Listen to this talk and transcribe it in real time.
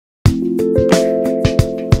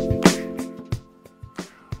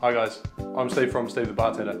Hi guys, I'm Steve from Steve the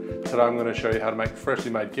Bartender. Today I'm going to show you how to make a freshly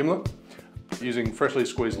made gimlet using freshly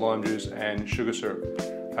squeezed lime juice and sugar syrup,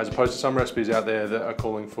 as opposed to some recipes out there that are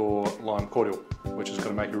calling for lime cordial, which is going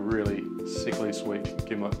to make a really sickly sweet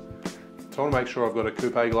gimlet. So I want to make sure I've got a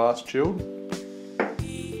coupe glass chilled,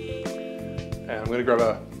 and I'm going to grab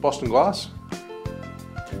a Boston glass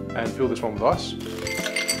and fill this one with ice.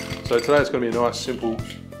 So today it's going to be a nice simple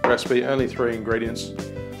recipe, only 3 ingredients.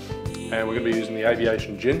 And we're going to be using the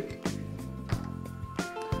Aviation Gin.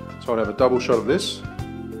 So I'll have a double shot of this,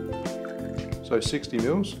 so 60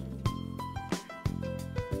 mils.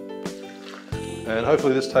 And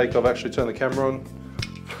hopefully this take I've actually turned the camera on.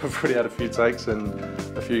 I've already had a few takes and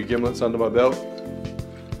a few gimlets under my belt.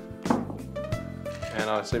 And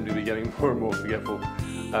I seem to be getting more and more forgetful.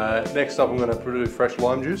 Next up I'm going to do fresh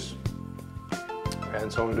lime juice.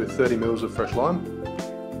 And so I'm going to do 30 mils of fresh lime.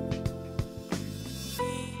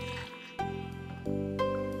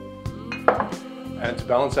 And to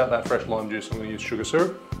balance out that fresh lime juice, I'm going to use sugar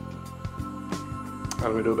syrup. And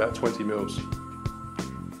I'm going to do about 20 mils.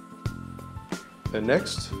 Then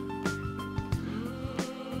next,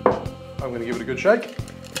 I'm going to give it a good shake.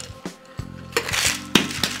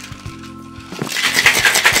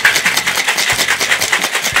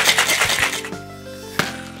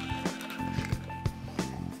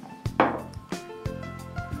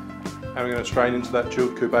 And I'm going to strain into that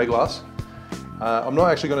chilled coupe glass. I'm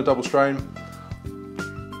not actually going to double strain.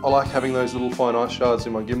 I like having those little fine ice shards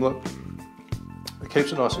in my gimlet. It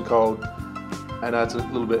keeps it nice and cold and adds a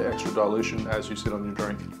little bit extra dilution as you sit on your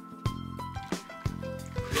drink.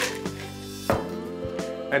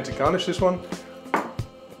 And to garnish this one,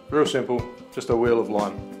 real simple, just a wheel of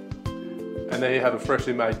lime. And there you have a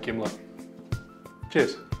freshly made gimlet.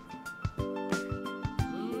 Cheers.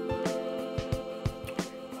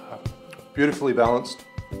 Beautifully balanced.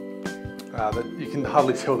 You can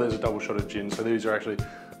hardly tell there's a double shot of gin, so these are actually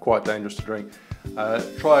quite dangerous to drink.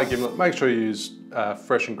 Try a gimlet, make sure you use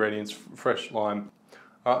fresh ingredients, fresh lime.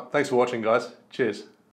 Thanks for watching guys, cheers.